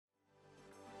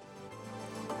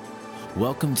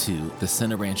Welcome to the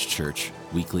Center Branch Church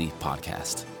Weekly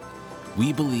Podcast.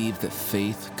 We believe that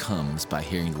faith comes by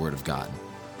hearing the Word of God.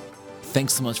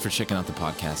 Thanks so much for checking out the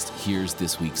podcast. Here's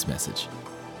this week's message.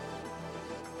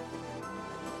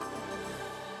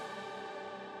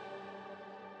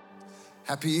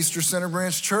 Happy Easter, Center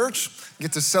Branch Church.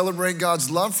 Get to celebrate God's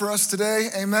love for us today,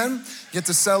 amen. Get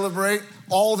to celebrate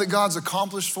all that God's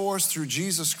accomplished for us through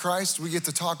Jesus Christ. We get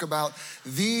to talk about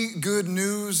the good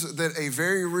news that a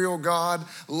very real God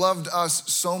loved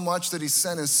us so much that he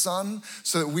sent his son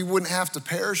so that we wouldn't have to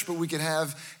perish, but we could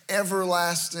have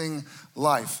everlasting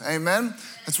life, amen.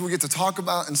 That's what we get to talk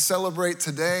about and celebrate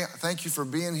today. Thank you for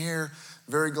being here.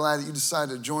 Very glad that you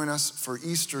decided to join us for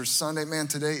Easter Sunday. Man,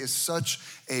 today is such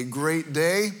a great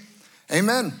day.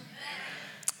 Amen.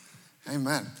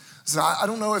 Amen. So I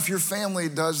don't know if your family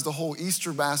does the whole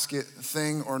Easter basket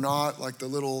thing or not, like the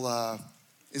little,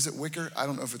 is it wicker? I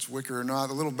don't know if it's wicker or not.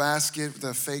 The little basket with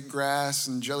the fake grass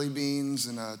and jelly beans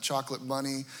and a chocolate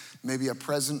bunny, maybe a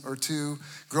present or two.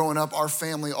 Growing up, our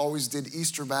family always did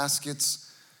Easter baskets.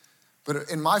 But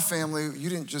in my family, you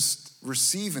didn't just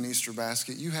receive an Easter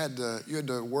basket. You had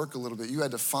to work a little bit. You had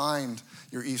to find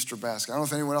your Easter basket. I don't know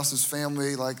if anyone else's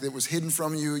family, like it was hidden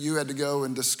from you. You had to go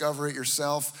and discover it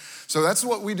yourself. So that's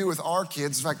what we do with our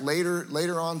kids. In fact,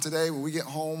 later on today, when we get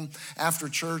home after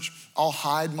church, I'll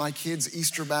hide my kids'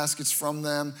 Easter baskets from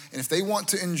them. And if they want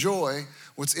to enjoy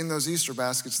what's in those Easter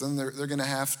baskets, then they're gonna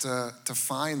have to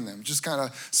find them. Just kind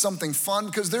of something fun,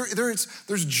 because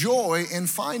there's joy in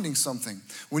finding something.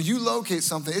 When you locate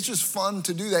something, it's just fun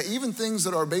to do that. Even things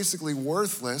that are basically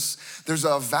worthless, there's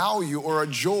a value or a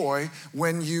joy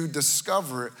when you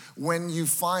discover it, when you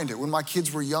find it. When my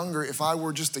kids were younger, if I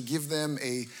were just to give them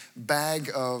a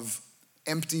bag of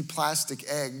empty plastic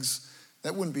eggs,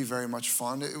 that wouldn't be very much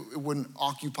fun. It wouldn't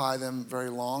occupy them very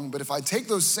long. But if I take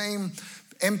those same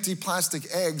empty plastic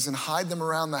eggs and hide them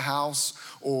around the house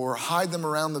or hide them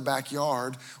around the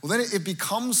backyard, well, then it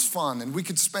becomes fun, and we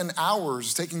could spend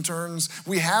hours taking turns.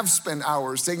 We have spent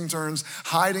hours taking turns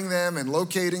hiding them and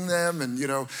locating them and,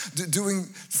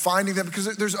 finding them,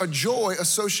 because there's a joy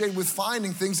associated with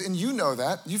finding things, and you know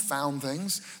that. You found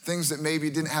things that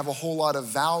maybe didn't have a whole lot of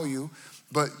value,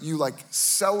 but you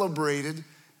celebrated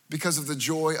because of the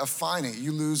joy of finding it.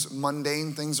 You lose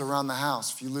mundane things around the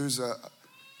house. If you lose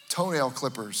toenail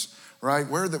clippers, right?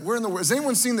 Where in the world? Has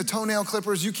anyone seen the toenail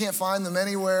clippers? You can't find them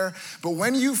anywhere. But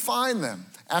when you find them,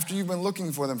 after you've been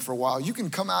looking for them for a while, you can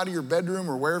come out of your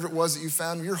bedroom or wherever it was that you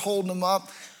found them. You're holding them up,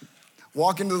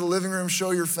 walk into the living room,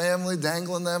 show your family,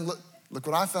 dangling them. Look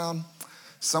what I found.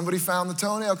 Somebody found the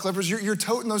toenail clippers. You're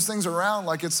toting those things around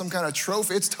like it's some kind of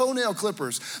trophy. It's toenail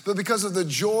clippers. But because of the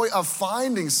joy of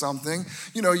finding something,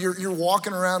 you're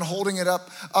walking around holding it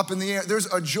up in the air.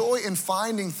 There's a joy in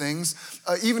finding things,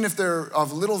 even if they're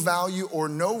of little value or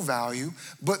no value,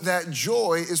 but that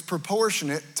joy is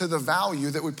proportionate to the value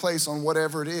that we place on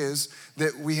whatever it is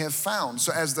that we have found.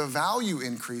 So as the value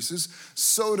increases,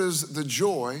 so does the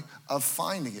joy of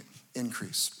finding it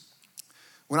increase.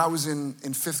 When I was in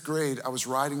fifth grade, I was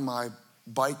riding my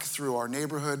bike through our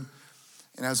neighborhood,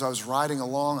 and as I was riding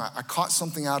along, I caught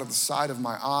something out of the side of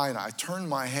my eye, and I turned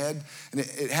my head, and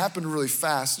it happened really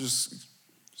fast. Just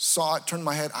saw it, turned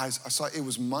my head, I saw it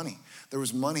was money. There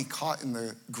was money caught in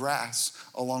the grass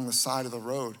along the side of the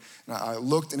road. And I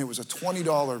looked, and it was a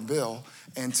 $20 bill.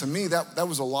 And to me, that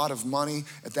was a lot of money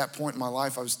at that point in my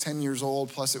life. I was 10 years old,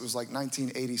 plus it was like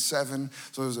 1987.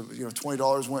 So it was,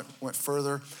 $20 went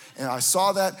further. And I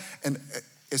saw that, and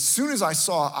as soon as I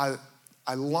saw it,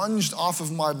 I lunged off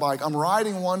of my bike. I'm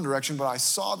riding one direction, but I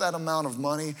saw that amount of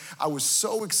money. I was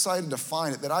so excited to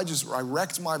find it that I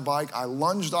wrecked my bike. I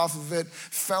lunged off of it,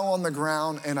 fell on the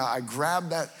ground, and I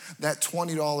grabbed that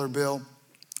 $20 bill.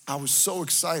 I was so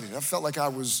excited. I felt like I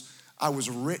was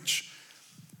rich.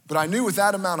 But I knew with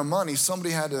that amount of money, somebody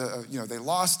had to, they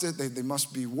lost it. They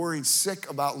must be worried sick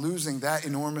about losing that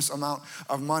enormous amount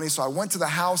of money. So I went to the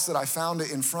house that I found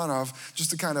it in front of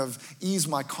just to kind of ease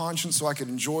my conscience so I could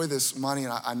enjoy this money.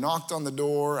 And I knocked on the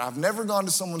door. I've never gone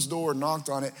to someone's door and knocked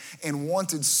on it and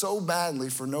wanted so badly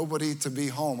for nobody to be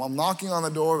home. I'm knocking on the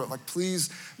door, but please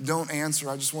don't answer.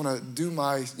 I just want to do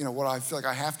my, what I feel like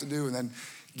I have to do and then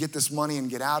get this money and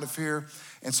get out of here.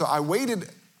 And so I waited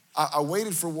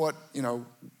for what,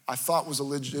 I thought was a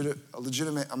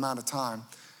legitimate amount of time.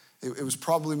 It was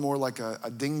probably more like a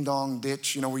ding-dong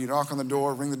ditch, where you knock on the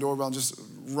door, ring the doorbell, and just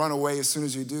run away as soon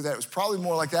as you do that. It was probably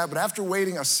more like that. But after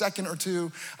waiting a second or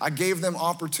two, I gave them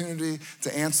opportunity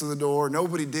to answer the door.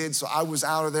 Nobody did, so I was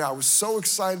out of there. I was so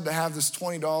excited to have this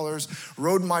 $20,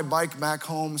 rode my bike back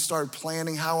home, started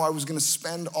planning how I was gonna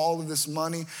spend all of this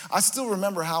money. I still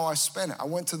remember how I spent it. I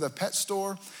went to the pet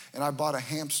store and I bought a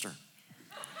hamster.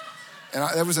 And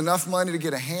there was enough money to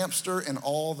get a hamster and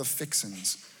all the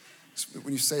fixins.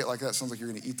 When you say it like that, it sounds like you're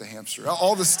gonna eat the hamster.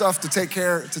 All the stuff to take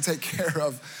care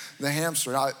of the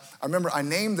hamster. I remember I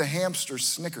named the hamster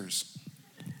Snickers.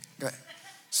 Okay.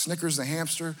 Snickers the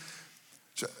hamster.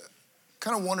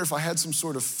 Kind of wonder if I had some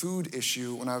sort of food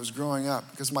issue when I was growing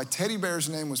up, because my teddy bear's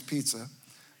name was Pizza.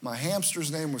 My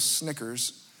hamster's name was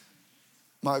Snickers.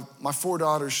 My 4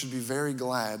 daughters should be very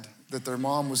glad that their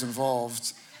mom was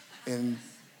involved in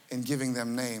giving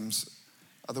them names.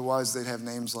 Otherwise, they'd have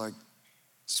names like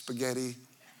Spaghetti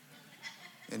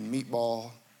and Meatball,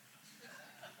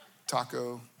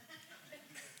 Taco,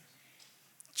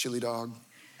 Chili Dog.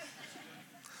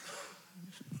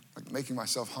 Like making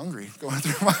myself hungry going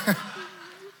through my...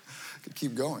 I could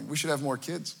keep going. We should have more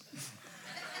kids.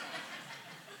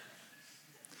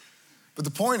 But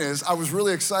the point is, I was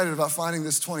really excited about finding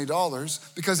this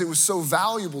 $20 because it was so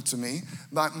valuable to me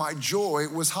that my joy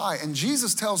was high. And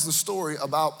Jesus tells the story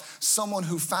about someone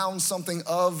who found something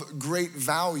of great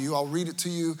value. I'll read it to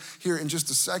you here in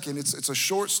just a second. It's a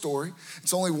short story.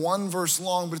 It's only 1 verse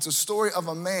long, but it's a story of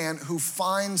a man who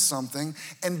finds something,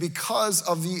 and because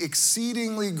of the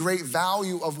exceedingly great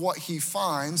value of what he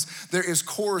finds, there is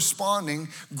corresponding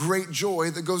great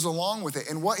joy that goes along with it.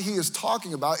 And what he is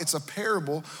talking about, it's a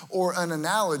parable or an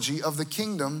analogy of the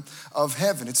kingdom of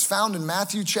heaven. It's found in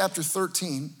Matthew chapter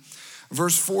 13,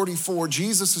 verse 44.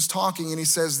 Jesus is talking and he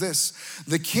says this: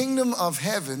 the kingdom of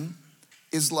heaven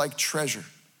is like treasure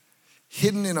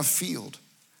hidden in a field.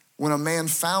 When a man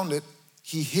found it,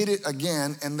 he hid it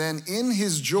again, and then in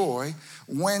his joy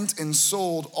went and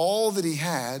sold all that he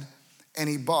had, and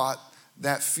he bought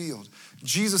that field.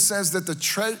 Jesus says that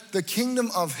the kingdom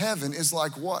of heaven is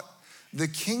like what? The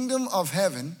kingdom of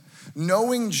heaven,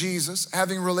 knowing Jesus,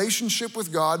 having relationship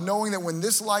with God, knowing that when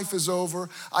this life is over,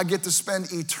 I get to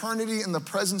spend eternity in the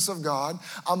presence of God.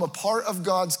 I'm a part of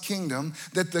God's kingdom,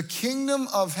 that the kingdom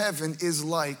of heaven is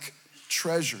like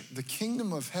treasure. The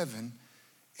kingdom of heaven,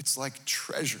 it's like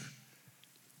treasure.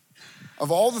 Of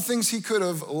all the things he could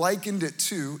have likened it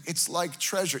to, it's like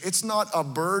treasure. It's not a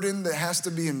burden that has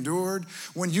to be endured.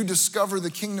 When you discover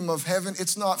the kingdom of heaven,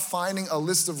 it's not finding a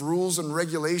list of rules and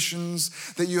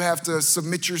regulations that you have to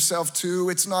submit yourself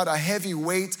to. It's not a heavy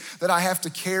weight that I have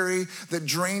to carry that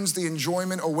drains the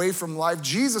enjoyment away from life.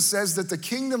 Jesus says that the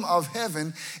kingdom of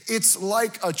heaven, it's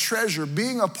like a treasure.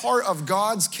 Being a part of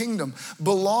God's kingdom,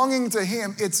 belonging to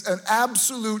him, it's an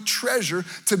absolute treasure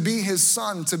to be his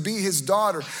son, to be his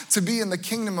daughter, to be in the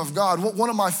kingdom of God. One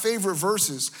of my favorite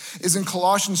verses is in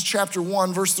Colossians chapter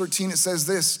 1, verse 13. It says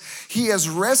this: he has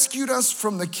rescued us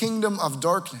from the kingdom of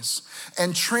darkness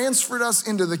and transferred us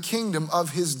into the kingdom of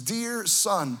his dear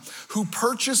son, who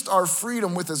purchased our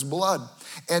freedom with his blood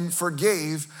and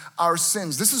forgave our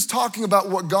sins. This is talking about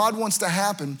what God wants to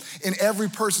happen in every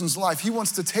person's life. He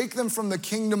wants to take them from the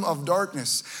kingdom of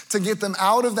darkness, to get them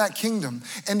out of that kingdom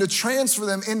and to transfer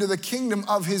them into the kingdom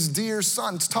of his dear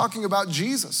son. It's talking about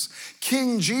Jesus,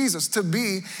 King Jesus, to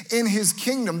be in his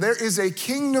kingdom. There is a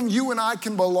kingdom you and I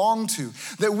can belong to,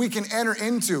 that we can enter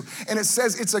into. And it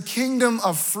says it's a kingdom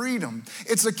of freedom.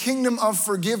 It's a kingdom of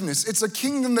forgiveness. It's a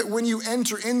kingdom that when you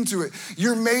enter into it,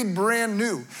 you're made brand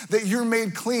new, that you're made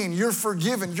clean, you're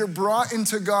forgiven, you're brought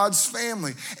into God's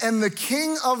family. And the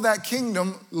king of that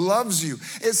kingdom loves you.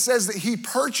 It says that he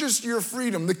purchased your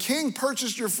freedom. The king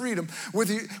purchased your freedom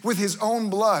with his own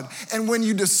blood. And when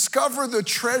you discover the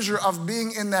treasure of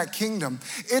being in that kingdom,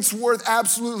 it's worth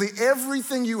absolutely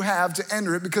everything you have to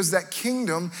enter it, because that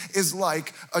kingdom is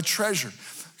like a treasure.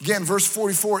 Again, verse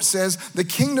 44, it says, the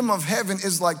kingdom of heaven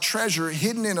is like treasure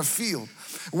hidden in a field.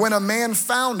 When a man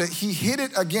found it, he hid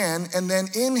it again, and then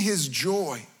in his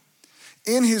joy,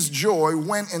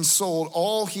 went and sold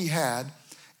all he had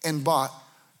and bought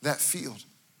that field.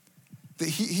 That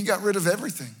he got rid of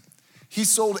everything. He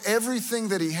sold everything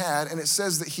that he had, and it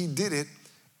says that he did it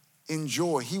in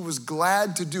joy. He was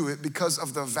glad to do it because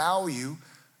of the value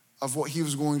of what he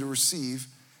was going to receive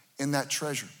in that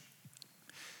treasure.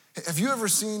 Have you ever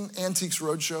seen Antiques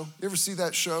Roadshow? You ever see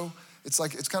that show? It's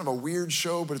kind of a weird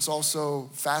show, but it's also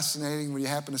fascinating when you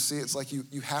happen to see it. It's like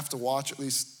you have to watch at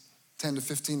least 10 to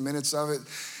 15 minutes of it.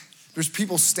 There's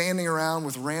people standing around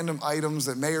with random items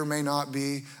that may or may not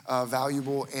be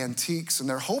valuable antiques, and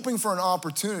they're hoping for an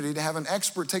opportunity to have an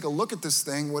expert take a look at this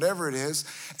thing, whatever it is,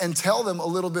 and tell them a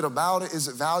little bit about it. Is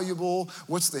it valuable?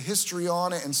 What's the history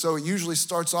on it? And so it usually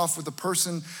starts off with the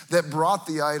person that brought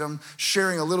the item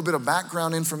sharing a little bit of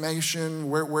background information,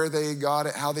 where they got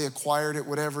it, how they acquired it,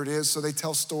 whatever it is. So they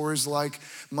tell stories like,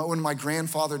 when my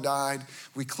grandfather died,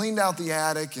 we cleaned out the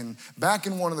attic, and back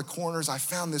in one of the corners, I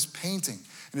found this painting.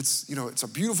 And it's a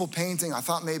beautiful painting. I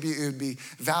thought maybe it would be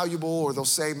valuable. Or they'll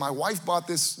say, my wife bought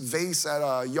this vase at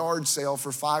a yard sale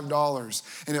for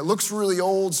 $5. And it looks really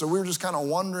old, so we were just kind of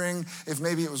wondering if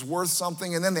maybe it was worth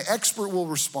something. And then the expert will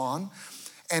respond,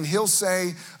 and he'll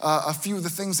say a few of the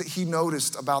things that he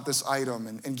noticed about this item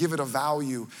and give it a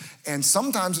value. And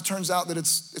sometimes it turns out that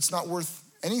it's not worth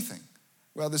anything.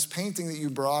 Well, this painting that you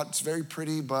brought, it's very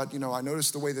pretty, but I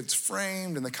noticed the way that it's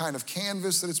framed and the kind of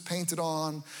canvas that it's painted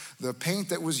on, the paint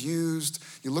that was used.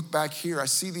 You look back here, I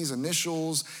see these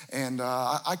initials, and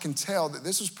I can tell that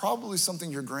this was probably something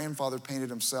your grandfather painted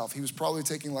himself. He was probably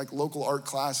taking like local art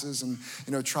classes and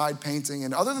tried painting.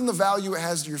 And other than the value it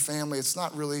has to your family, it's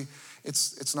not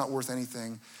worth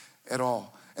anything at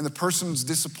all. And the person's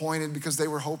disappointed because they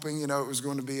were hoping, it was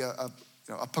going to be a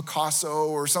Picasso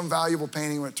or some valuable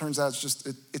painting, when it turns out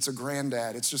it's a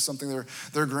granddad. It's just something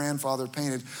their grandfather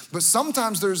painted. But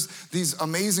sometimes there's these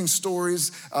amazing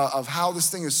stories of how this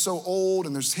thing is so old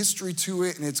and there's history to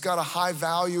it and it's got a high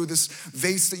value. This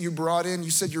vase that you brought in,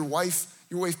 you said your wife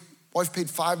paid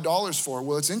 $5 for it.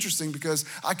 Well, it's interesting because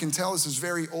I can tell this is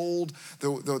very old.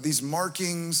 These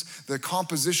markings, the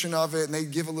composition of it, and they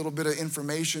give a little bit of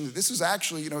information. This is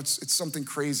actually, it's something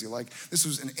crazy. Like this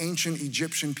was an ancient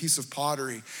Egyptian piece of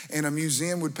pottery, and a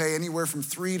museum would pay anywhere from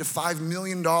 $3 to $5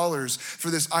 million for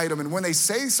this item. And when they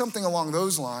say something along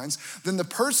those lines, then the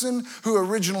person who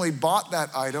originally bought that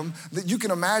item, that you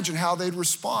can imagine how they'd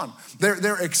respond.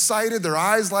 They're excited, their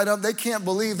eyes light up. They can't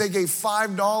believe they gave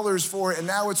 $5 for it, and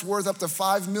now it's worth up to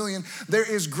 $5 million. There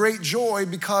is great joy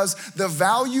because the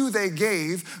value they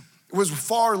gave was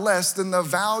far less than the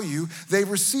value they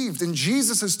received. And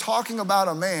Jesus is talking about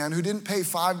a man who didn't pay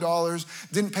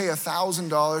 $5, didn't pay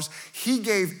 $1,000. He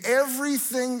gave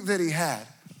everything that he had.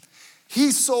 He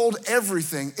sold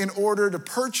everything in order to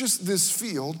purchase this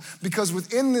field because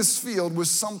within this field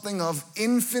was something of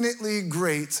infinitely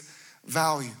great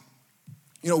value.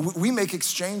 We make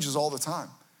exchanges all the time.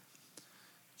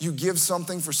 You give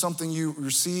something for something you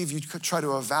receive. You try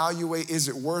to evaluate, is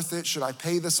it worth it? Should I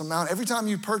pay this amount? Every time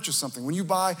you purchase something, when you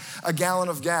buy a gallon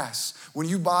of gas, when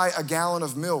you buy a gallon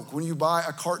of milk, when you buy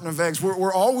a carton of eggs,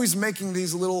 we're always making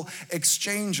these little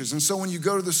exchanges. And so when you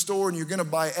go to the store and you're gonna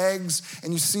buy eggs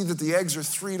and you see that the eggs are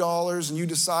 $3 and you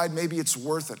decide maybe it's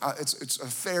worth it. It's a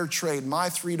fair trade. My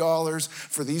 $3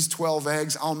 for these 12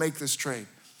 eggs, I'll make this trade.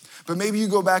 But maybe you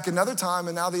go back another time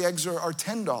and now the eggs are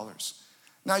 $10.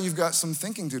 Now you've got some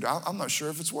thinking to do. I'm not sure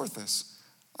if it's worth this.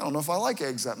 I don't know if I like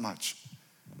eggs that much,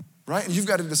 right? And you've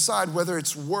got to decide whether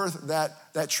it's worth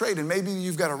that trade. And maybe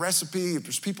you've got a recipe, if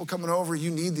there's people coming over, you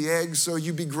need the eggs, so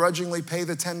you begrudgingly pay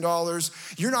the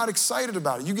 $10. You're not excited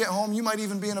about it. You get home, you might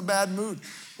even be in a bad mood.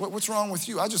 What's wrong with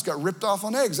you? I just got ripped off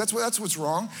on eggs. That's what's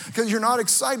wrong, because you're not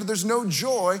excited. There's no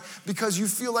joy because you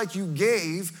feel like you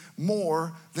gave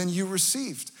more than you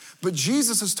received. But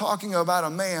Jesus is talking about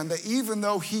a man that even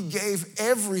though he gave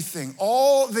everything,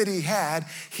 all that he had,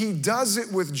 he does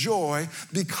it with joy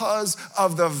because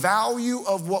of the value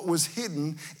of what was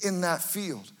hidden in that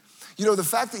field. The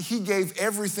fact that he gave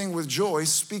everything with joy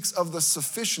speaks of the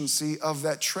sufficiency of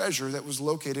that treasure that was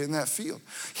located in that field.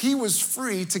 He was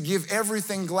free to give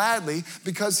everything gladly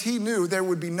because he knew there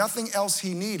would be nothing else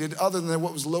he needed other than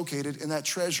what was located in that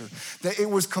treasure. That it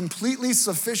was completely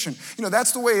sufficient.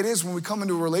 That's the way it is when we come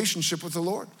into a relationship with the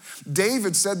Lord.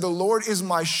 David said, "The Lord is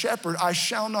my shepherd, I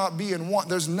shall not be in want."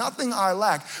 There's nothing I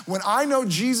lack. When I know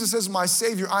Jesus as my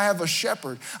Savior, I have a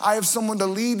shepherd. I have someone to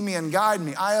lead me and guide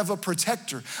me. I have a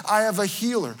protector. I have a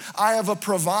healer. I have a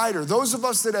provider. Those of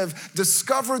us that have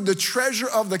discovered the treasure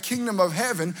of the kingdom of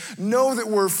heaven know that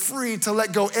we're free to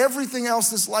let go everything else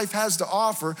this life has to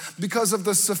offer because of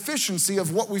the sufficiency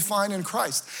of what we find in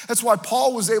Christ. That's why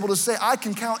Paul was able to say, I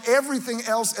can count everything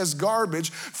else as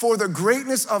garbage for the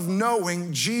greatness of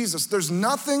knowing Jesus. There's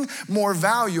nothing more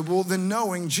valuable than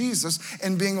knowing Jesus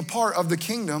and being a part of the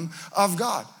kingdom of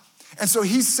God. And so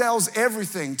he sells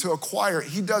everything to acquire it.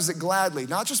 He does it gladly,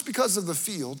 not just because of the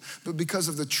field, but because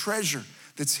of the treasure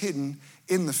that's hidden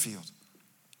in the field.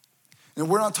 And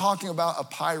we're not talking about a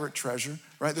pirate treasure,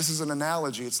 right? This is an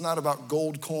analogy. It's not about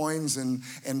gold coins and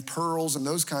pearls and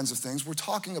those kinds of things. We're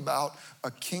talking about a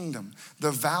kingdom,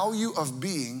 the value of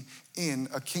being in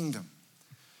a kingdom.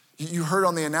 You heard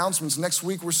on the announcements, next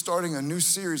week we're starting a new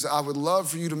series that I would love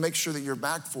for you to make sure that you're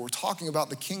back for, talking about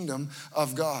the kingdom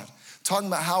of God. Talking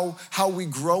about how we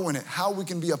grow in it, how we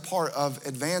can be a part of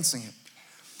advancing it.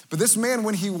 But this man,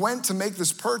 when he went to make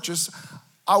this purchase,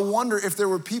 I wonder if there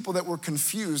were people that were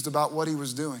confused about what he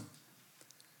was doing.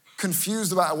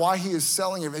 confused about why he is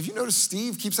selling it. Have you noticed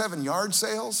Steve keeps having yard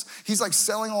sales? He's like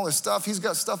selling all this stuff. He's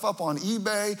got stuff up on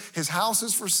eBay. His house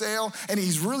is for sale, and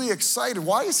he's really excited.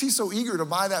 Why is he so eager to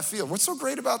buy that field? What's so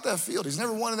great about that field? He's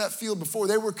never wanted that field before.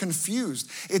 They were confused.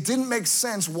 It didn't make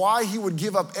sense why he would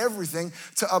give up everything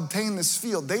to obtain this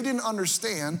field. They didn't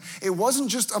understand. It wasn't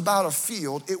just about a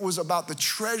field. It was about the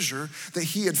treasure that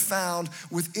he had found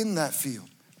within that field.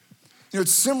 You know,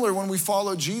 it's similar when we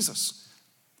follow Jesus.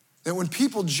 That when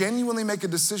people genuinely make a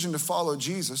decision to follow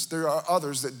Jesus, there are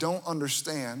others that don't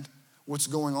understand what's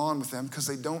going on with them because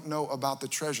they don't know about the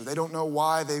treasure. They don't know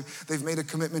why they've made a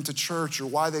commitment to church or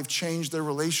why they've changed their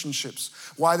relationships,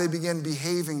 why they begin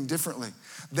behaving differently.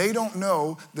 They don't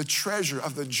know the treasure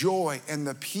of the joy and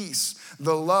the peace,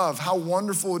 the love, how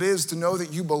wonderful it is to know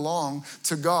that you belong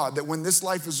to God, that when this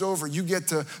life is over, you get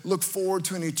to look forward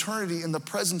to an eternity in the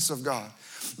presence of God.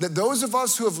 That those of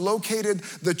us who have located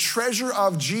the treasure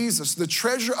of Jesus, the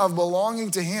treasure of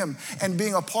belonging to him and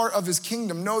being a part of his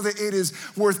kingdom, know that it is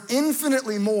worth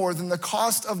infinitely more than the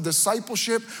cost of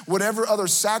discipleship, whatever other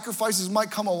sacrifices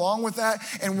might come along with that.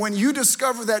 And when you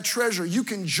discover that treasure, you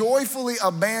can joyfully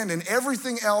abandon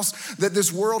everything else that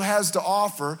this world has to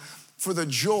offer for the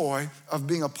joy of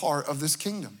being a part of this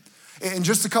kingdom. In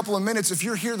just a couple of minutes, if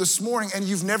you're here this morning and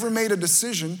you've never made a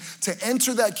decision to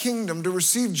enter that kingdom, to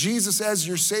receive Jesus as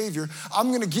your Savior,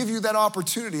 I'm gonna give you that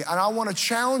opportunity. And I wanna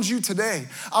challenge you today.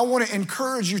 I wanna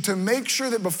encourage you to make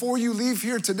sure that before you leave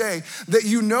here today, that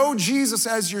you know Jesus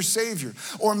as your Savior.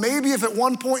 Or maybe if at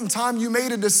one point in time you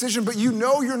made a decision, but you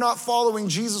know you're not following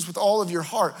Jesus with all of your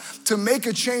heart, to make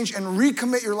a change and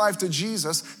recommit your life to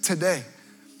Jesus today.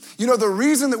 You know, the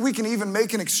reason that we can even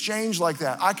make an exchange like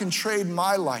that, I can trade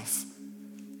my life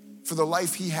for the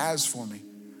life he has for me.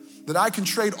 That I can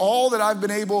trade all that I've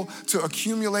been able to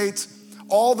accumulate,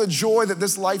 all the joy that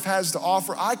this life has to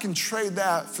offer, I can trade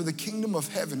that for the kingdom of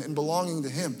heaven and belonging to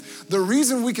him. The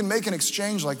reason we can make an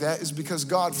exchange like that is because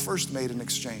God first made an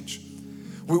exchange.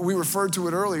 We referred to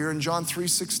it earlier in John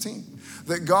 3:16,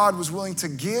 that God was willing to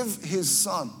give his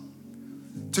son,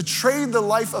 to trade the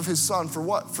life of his son for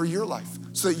what? For your life,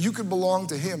 so that you could belong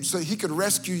to him, so that he could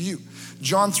rescue you.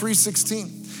 John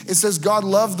 3:16. It says, God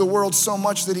loved the world so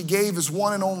much that he gave his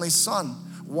one and only son.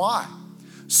 Why?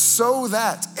 So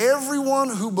that everyone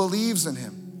who believes in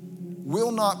him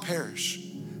will not perish,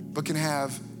 but can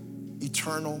have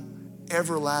eternal,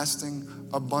 everlasting,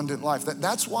 abundant life.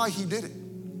 That's why he did it.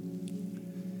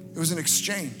 It was an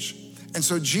exchange. And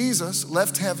so Jesus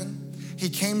left heaven. He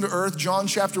came to earth. John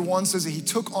chapter 1 says that he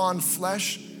took on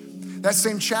flesh. That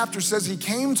same chapter says he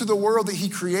came to the world that he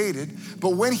created,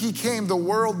 but when he came, the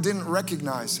world didn't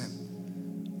recognize him.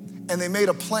 And they made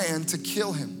a plan to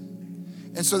kill him.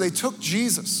 And so they took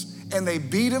Jesus and they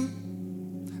beat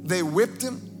him, they whipped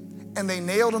him, and they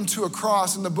nailed him to a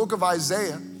cross. In the book of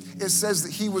Isaiah, it says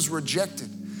that he was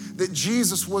rejected, that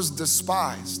Jesus was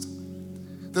despised.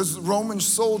 Those Roman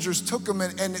soldiers took him,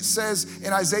 and it says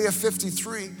in Isaiah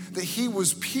 53 that he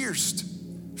was pierced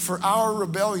for our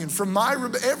rebellion, for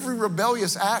every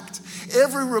rebellious act,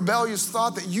 every rebellious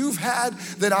thought that you've had,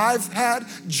 that I've had,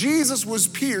 Jesus was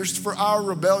pierced for our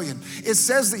rebellion. It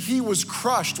says that he was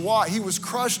crushed. Why? He was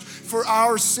crushed for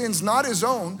our sins, not his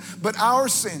own, but our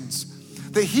sins.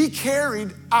 That he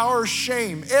carried our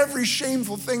shame, every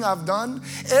shameful thing I've done,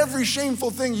 every shameful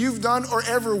thing you've done or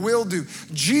ever will do.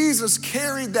 Jesus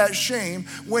carried that shame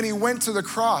when he went to the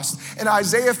cross. In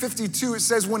Isaiah 52, it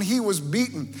says when he was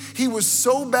beaten, he was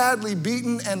so badly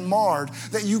beaten and marred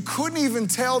that you couldn't even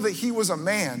tell that he was a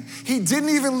man. He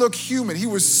didn't even look human. He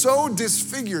was so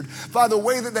disfigured by the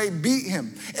way that they beat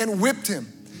him and whipped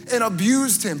him and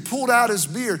abused him, pulled out his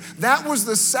beard. That was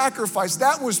the sacrifice.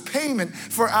 That was payment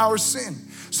for our sin.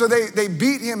 So they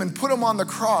beat him and put him on the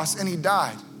cross, and he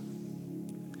died.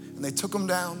 And they took him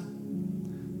down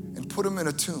and put him in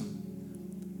a tomb.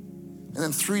 And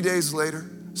then 3 days later,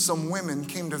 some women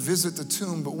came to visit the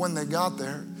tomb, but when they got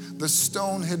there, the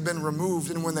stone had been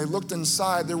removed, and when they looked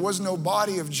inside, there was no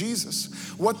body of Jesus.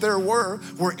 What there were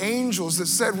angels that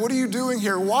said, what are you doing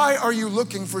here? Why are you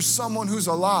looking for someone who's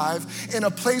alive in a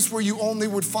place where you only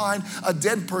would find a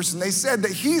dead person? They said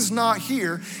that he's not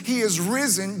here. He is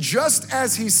risen just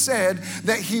as he said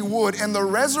that he would. And the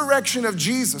resurrection of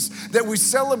Jesus that we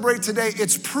celebrate today,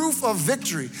 it's proof of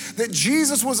victory, that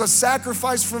Jesus was a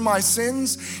sacrifice for my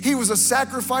sins. He was a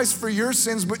sacrifice sacrifice for your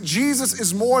sins, but Jesus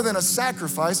is more than a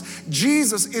sacrifice.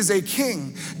 Jesus is a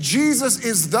king. Jesus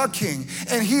is the king,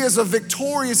 and he is a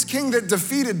victorious king that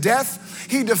defeated death.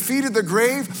 He defeated the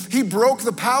grave. He broke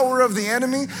the power of the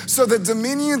enemy. So the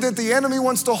dominion that the enemy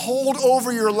wants to hold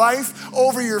over your life,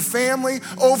 over your family,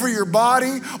 over your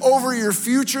body, over your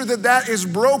future, that is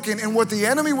broken. And what the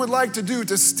enemy would like to do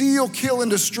to steal, kill,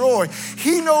 and destroy,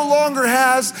 he no longer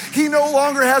has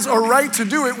a right to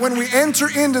do it when we enter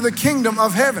into the kingdom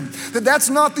of heaven. That's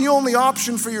not the only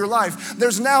option for your life.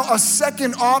 There's now a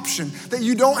second option, that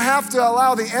you don't have to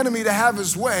allow the enemy to have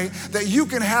his way, that you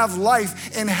can have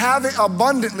life and have it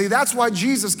abundantly. That's why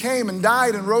Jesus came and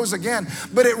died and rose again.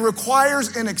 But it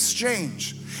requires an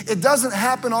exchange. It doesn't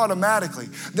happen automatically.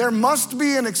 There must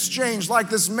be an exchange, like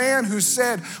this man who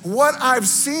said, what I've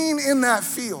seen in that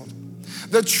field,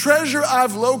 the treasure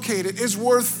I've located, is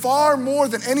worth far more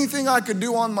than anything I could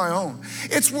do on my own.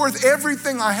 It's worth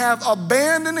everything I have,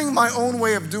 abandoning my own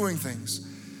way of doing things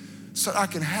so I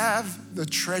can have the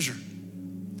treasure.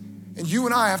 And you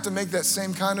and I have to make that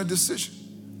same kind of decision.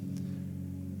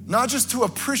 Not just to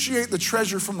appreciate the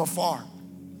treasure from afar.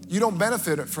 You don't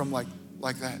benefit it from like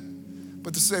that.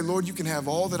 But to say, Lord, you can have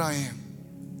all that I am.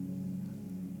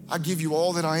 I give you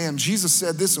all that I am. Jesus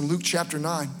said this in Luke chapter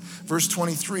 9, verse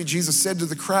 23. Jesus said to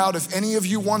the crowd, if any of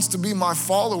you wants to be my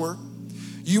follower,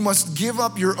 you must give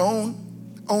up your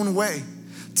own way.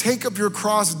 Take up your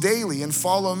cross daily and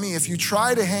follow me. If you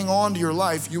try to hang on to your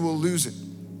life, you will lose it.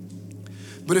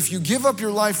 But if you give up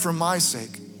your life for my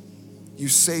sake, you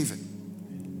save it.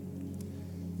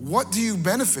 What do you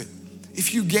benefit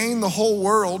if you gain the whole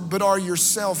world but are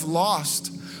yourself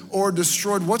lost or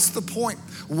destroyed? What's the point?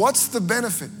 What's the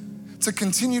benefit to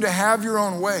continue to have your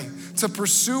own way, to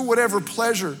pursue whatever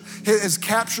pleasure has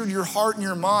captured your heart and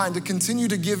your mind, to continue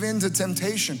to give in to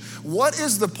temptation? What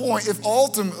is the point if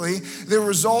ultimately the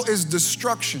result is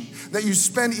destruction, that you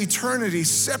spend eternity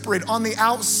separate on the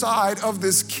outside of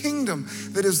this kingdom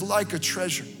that is like a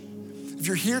treasure? If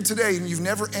you're here today and you've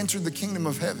never entered the kingdom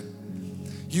of heaven,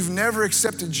 you've never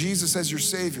accepted Jesus as your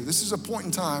Savior, this is a point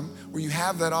in time where you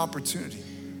have that opportunity.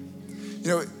 You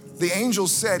know, the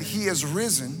angels said he has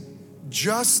risen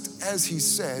just as he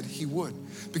said he would.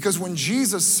 Because when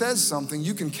Jesus says something,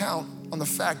 you can count on the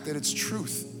fact that it's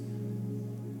truth.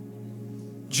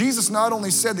 Jesus not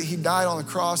only said that he died on the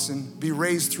cross and be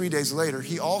raised 3 days later,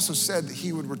 he also said that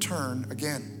he would return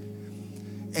again.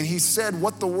 And he said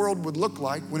what the world would look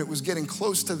like when it was getting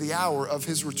close to the hour of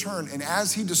his return. And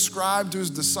as he described to his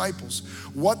disciples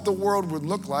what the world would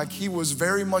look like, he was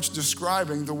very much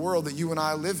describing the world that you and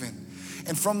I live in.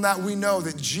 And from that, we know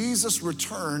that Jesus'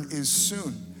 return is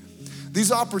soon.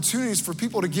 These opportunities for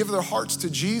people to give their hearts to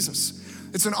Jesus,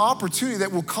 it's an opportunity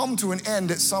that will come to an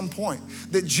end at some point,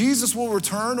 that Jesus will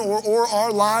return or our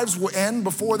lives will end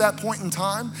before that point in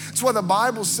time. That's why the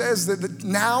Bible says that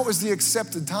now is the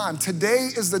accepted time.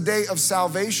 Today is the day of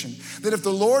salvation. That if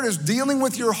the Lord is dealing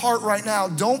with your heart right now,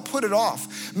 don't put it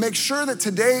off. Make sure that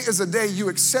today is a day you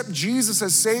accept Jesus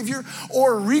as Savior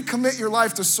or recommit your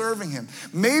life to serving him.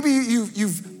 Maybe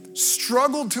you've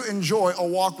struggled to enjoy a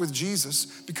walk with Jesus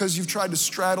because you've tried to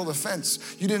straddle the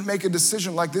fence. You didn't make a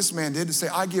decision like this man did to say,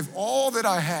 I give all that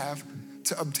I have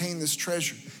to obtain this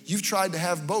treasure. You've tried to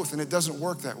have both and it doesn't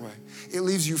work that way. It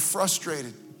leaves you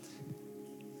frustrated.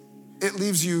 It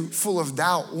leaves you full of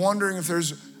doubt, wondering if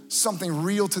there's something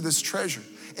real to this treasure.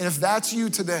 And if that's you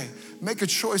today, make a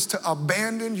choice to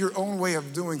abandon your own way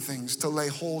of doing things to lay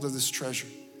hold of this treasure.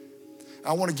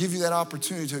 I want to give you that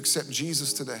opportunity to accept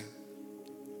Jesus today,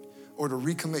 or to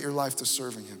recommit your life to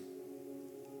serving him.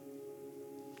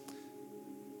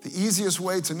 The easiest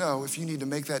way to know if you need to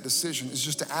make that decision is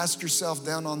just to ask yourself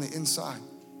down on the inside,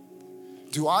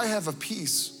 do I have a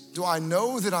peace? Do I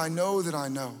know that I know that I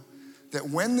know that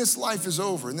when this life is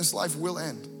over, and this life will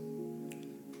end,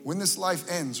 when this life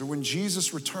ends or when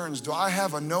Jesus returns, do I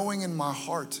have a knowing in my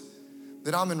heart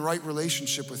that I'm in right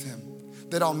relationship with him,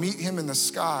 that I'll meet him in the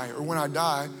sky, or when I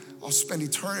die, I'll spend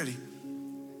eternity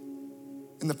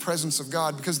in the presence of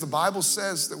God? Because the Bible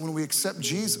says that when we accept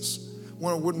Jesus,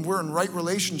 when we're in right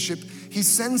relationship, he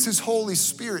sends his Holy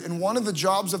Spirit. And one of the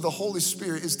jobs of the Holy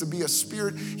Spirit is to be a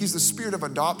spirit. He's the spirit of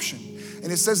adoption.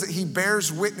 And it says that he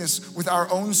bears witness with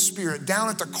our own spirit. Down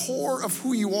at the core of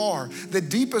who you are, the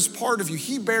deepest part of you,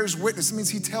 he bears witness. It means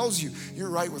he tells you, you're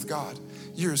right with God.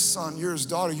 You're his son, you're his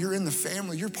daughter, you're in the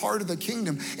family, you're part of the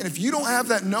kingdom. And if you don't have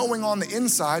that knowing on the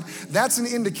inside, that's an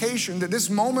indication that this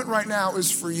moment right now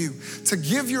is for you. To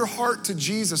give your heart to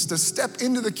Jesus, to step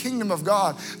into the kingdom of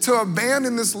God, to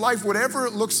abandon this life, whatever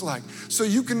it looks like, so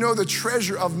you can know the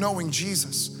treasure of knowing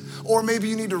Jesus. Or maybe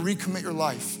you need to recommit your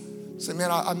life Say,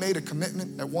 man, I made a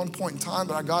commitment at one point in time,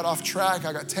 but I got off track.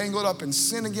 I got tangled up in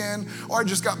sin again, or I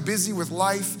just got busy with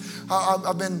life.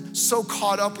 I've been so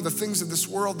caught up with the things of this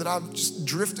world that I've just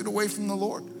drifted away from the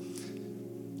Lord.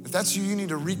 If that's you, you need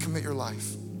to recommit your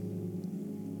life.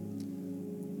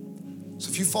 So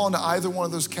if you fall into either one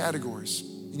of those categories,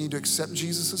 you need to accept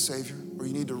Jesus as Savior, or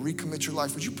you need to recommit your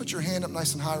life. Would you put your hand up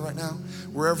nice and high right now?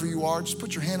 Wherever you are, just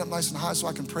put your hand up nice and high so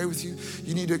I can pray with you.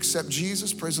 You need to accept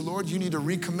Jesus, praise the Lord. You need to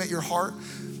recommit your heart.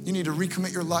 You need to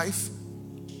recommit your life.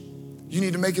 You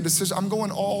need to make a decision. I'm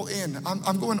going all in.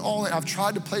 I'm going all in. I've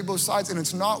tried to play both sides and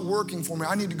it's not working for me.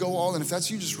 I need to go all in. If that's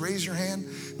you, just raise your hand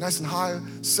nice and high,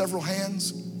 several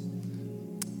hands.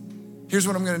 Here's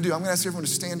what I'm gonna do. I'm gonna ask everyone to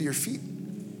stand to your feet.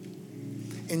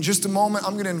 In just a moment,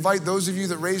 I'm gonna invite those of you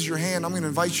that raised your hand, I'm gonna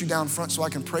invite you down front so I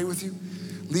can pray with you,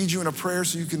 lead you in a prayer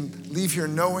so you can leave here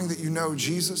knowing that you know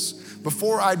Jesus.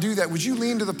 Before I do that, would you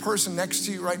lean to the person next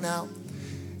to you right now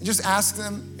and just ask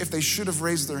them if they should have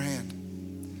raised their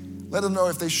hand. Let them know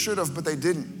if they should have, but they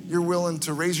didn't. You're willing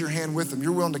to raise your hand with them.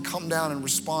 You're willing to come down and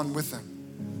respond with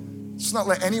them. Let's not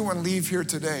let anyone leave here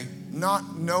today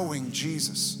not knowing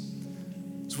Jesus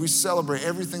as we celebrate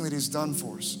everything that he's done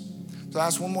for us. So I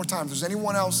ask one more time, if there's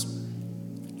anyone else,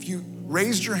 if you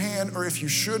raised your hand or if you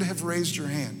should have raised your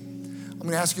hand, I'm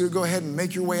gonna ask you to go ahead and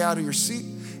make your way out of your seat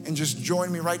and just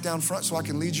join me right down front so I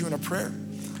can lead you in a prayer.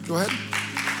 Go ahead.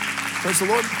 Praise the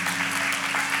Lord.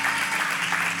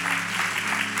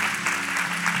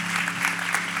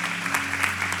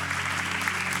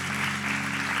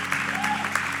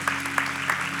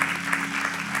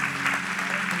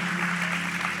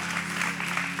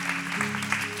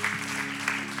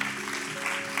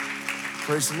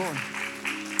 Praise the Lord.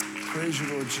 Praise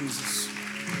you, Lord Jesus.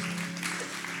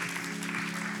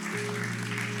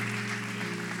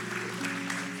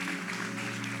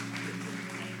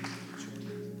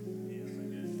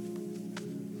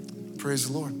 Praise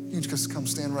the Lord. You can just come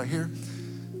stand right here.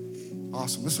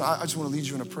 Awesome. Listen, I just want to lead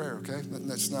you in a prayer, okay?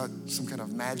 That's not some kind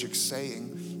of magic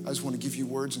saying. I just want to give you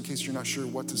words in case you're not sure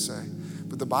what to say.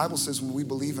 But the Bible says when we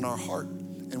believe in our heart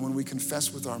and when we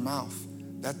confess with our mouth,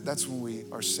 that's when we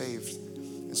are saved.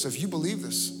 And so if you believe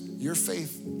this, your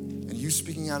faith and you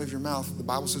speaking out of your mouth, the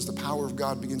Bible says the power of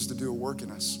God begins to do a work in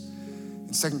us.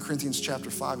 In 2 Corinthians chapter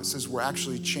 5, it says we're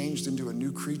actually changed into a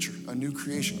new creature, a new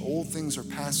creation. Old things are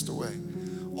passed away.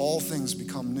 All things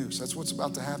become new. So that's what's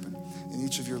about to happen in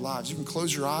each of your lives. You can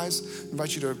close your eyes. I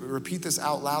invite you to repeat this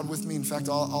out loud with me. In fact,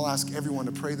 I'll ask everyone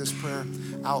to pray this prayer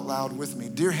out loud with me.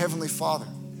 Dear Heavenly Father,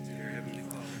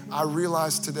 I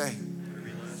realize today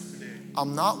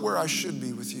I'm not where I should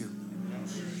be with you.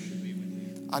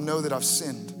 I know that I've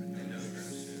sinned.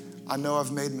 I know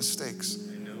I've made mistakes.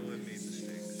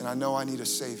 And I know I need a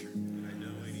Savior.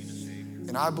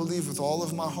 And I believe with all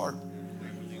of my heart,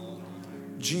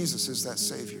 Jesus is that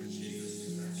Savior.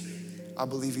 I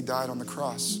believe he died on the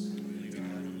cross.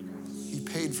 He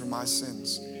paid for my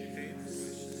sins.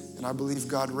 And I believe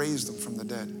God raised him from the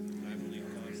dead.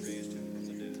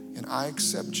 And I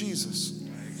accept Jesus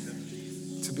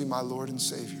to be my Lord and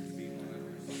Savior.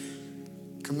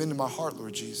 Come into my heart,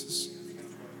 Lord Jesus.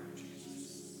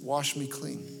 Wash me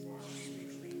clean.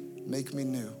 Make me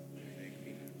new.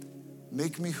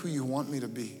 Make me who you want me to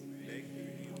be.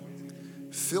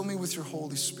 Fill me with your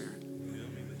Holy Spirit.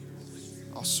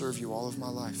 I'll serve you all of my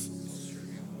life.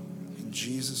 In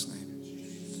Jesus'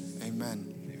 name,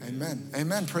 amen. Amen.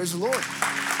 Amen. Praise the Lord.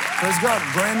 Praise God.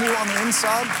 Brand new on the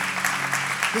inside.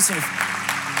 Listen,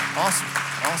 awesome.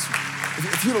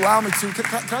 If you'd allow me to,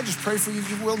 can I just pray for you, if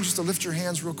you will, just to lift your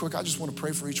hands real quick. I just want to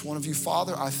pray for each one of you.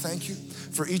 Father, I thank you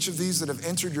for each of these that have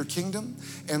entered your kingdom.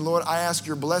 And Lord, I ask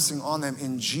your blessing on them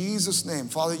in Jesus' name.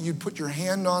 Father, you'd put your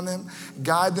hand on them,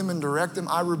 guide them and direct them.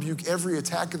 I rebuke every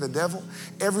attack of the devil,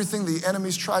 everything the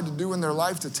enemy's tried to do in their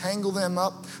life to tangle them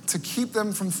up, to keep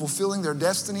them from fulfilling their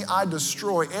destiny. I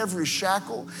destroy every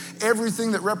shackle,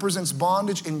 everything that represents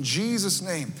bondage in Jesus'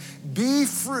 name. Be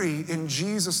free in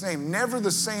Jesus' name. Never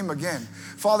the same again.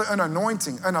 Father, an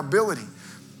anointing, an ability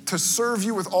to serve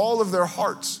you with all of their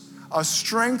hearts, a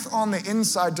strength on the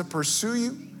inside to pursue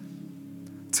you,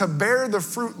 to bear the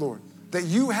fruit, Lord, that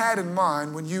you had in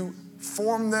mind when you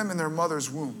formed them in their mother's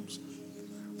wombs.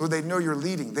 Lord, they'd know you're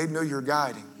leading. They'd know you're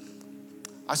guiding.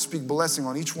 I speak blessing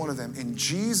on each one of them. In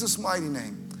Jesus' mighty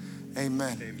name,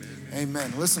 amen.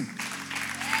 Amen. Listen,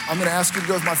 I'm going to ask you to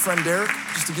go with my friend Derek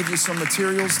just to give you some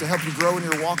materials to help you grow in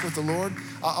your walk with the Lord.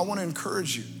 I want to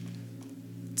encourage you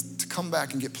to come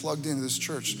back and get plugged into this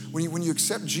church. When you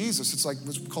accept Jesus, it's like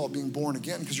we call it being born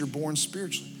again because you're born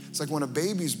spiritually. It's like when a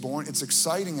baby's born, it's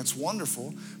exciting, it's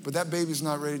wonderful, but that baby's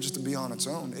not ready just to be on its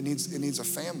own. It needs a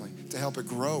family to help it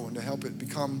grow and to help it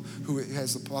become who it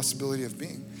has the possibility of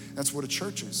being. That's what a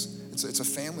church is. It's a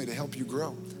family to help you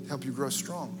grow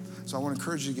strong. So I want to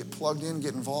encourage you to get plugged in,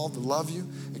 get involved, love you,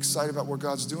 excited about what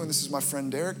God's doing. This is my friend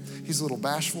Derek. He's a little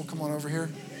bashful. Come on over here.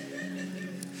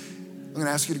 I'm going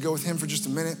to ask you to go with him for just a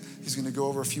minute. He's going to go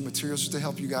over a few materials just to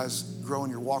help you guys grow in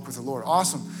your walk with the Lord.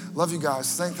 Awesome. Love you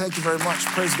guys. Thank you very much.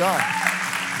 Praise God.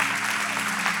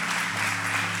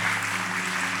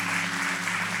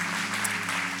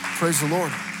 Praise the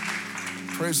Lord.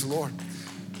 Praise the Lord.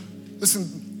 Listen,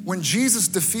 when Jesus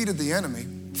defeated the enemy,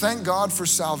 thank God for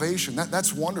salvation.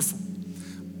 That's wonderful.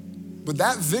 But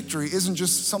that victory isn't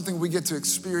just something we get to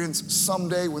experience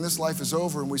someday when this life is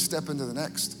over and we step into the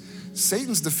next.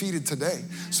 Satan's defeated today.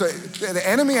 So the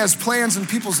enemy has plans in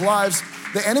people's lives.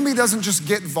 The enemy doesn't just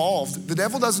get involved. The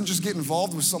devil doesn't just get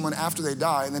involved with someone after they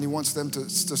die and then he wants them to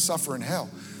suffer in hell.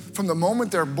 From the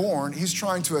moment they're born, he's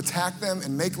trying to attack them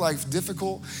and make life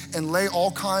difficult and lay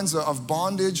all kinds of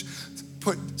bondage,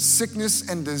 put sickness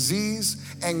and disease,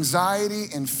 anxiety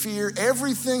and fear,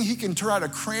 everything he can try to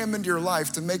cram into your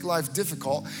life to make life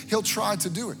difficult, he'll try to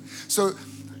do it. So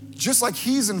just like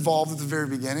he's involved at the very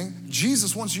beginning,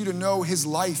 Jesus wants you to know his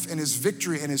life and his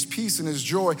victory and his peace and his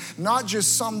joy, not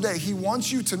just someday. He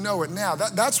wants you to know it now.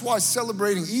 That's why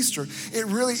celebrating Easter, it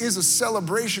really is a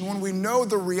celebration when we know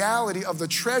the reality of the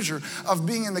treasure of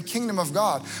being in the kingdom of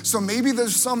God. So maybe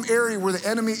there's some area where the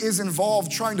enemy is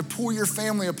involved trying to pull your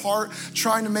family apart,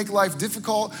 trying to make life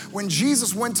difficult. When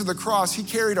Jesus went to the cross, he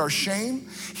carried our shame.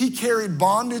 He carried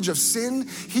bondage of sin.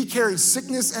 He carried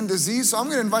sickness and disease. So I'm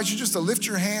going to invite you just to lift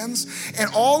your hands and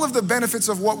all of the benefits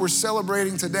of what we're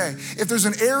celebrating today. If there's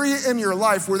an area in your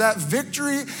life where that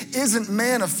victory isn't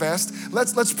manifest,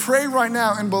 let's pray right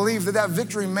now and believe that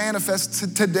victory manifests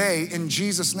today in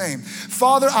Jesus' name.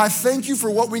 Father, I thank you for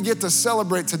what we get to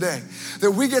celebrate today.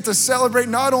 That we get to celebrate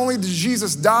not only did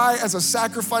Jesus die as a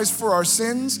sacrifice for our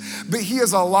sins, but he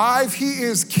is alive. He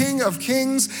is King of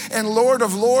Kings and Lord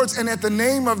of Lords. And at the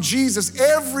name of Jesus,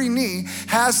 every knee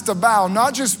has to bow,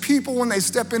 not just people when they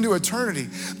step into eternity,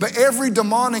 but every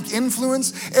demonic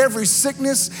influence, every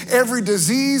sickness, every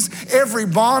disease, every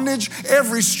bondage,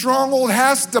 every stronghold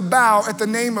has to bow at the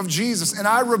name of Jesus. And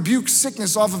I rebuke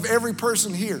sickness off of every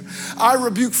person here. I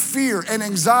rebuke fear and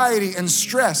anxiety and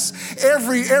stress,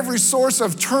 every source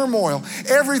of turmoil,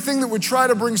 everything that would try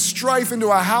to bring strife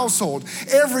into a household,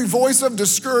 every voice of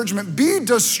discouragement be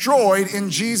destroyed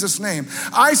in Jesus' name.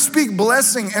 I speak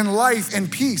blessing and life and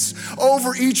peace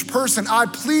over each person. I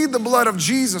plead the blood of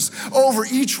Jesus over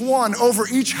each one, over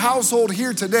each household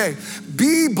here today.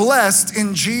 Be blessed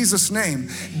in Jesus' name.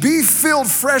 Be filled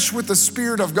fresh with the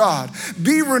Spirit of God.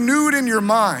 Be renewed in your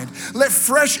mind. Let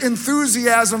fresh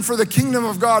enthusiasm for the kingdom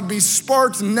of God be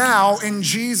sparked now in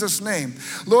Jesus' name.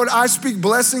 Lord, I speak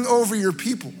blessing over your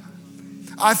people.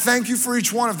 I thank you for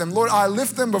each one of them. Lord, I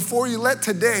lift them before you. Let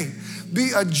today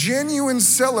be a genuine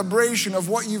celebration of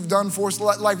what you've done for us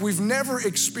like we've never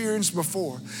experienced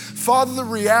before. Father, the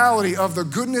reality of the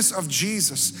goodness of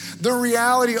Jesus, the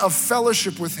reality of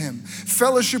fellowship with him,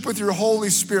 fellowship with your Holy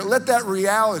Spirit, let that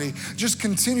reality just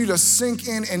continue to sink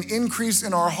in and increase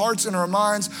in our hearts and our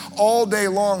minds all day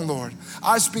long, Lord.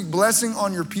 I speak blessing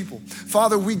on your people.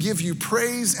 Father, we give you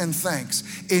praise and thanks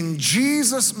in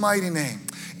Jesus' mighty name.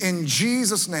 In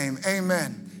Jesus' name,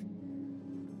 amen.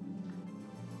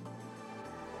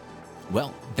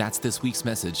 Well, that's this week's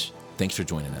message. Thanks for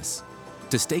joining us.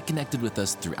 To stay connected with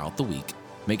us throughout the week,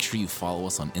 make sure you follow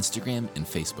us on Instagram and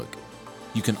Facebook.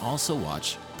 You can also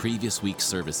watch previous week's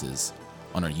services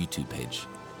on our YouTube page.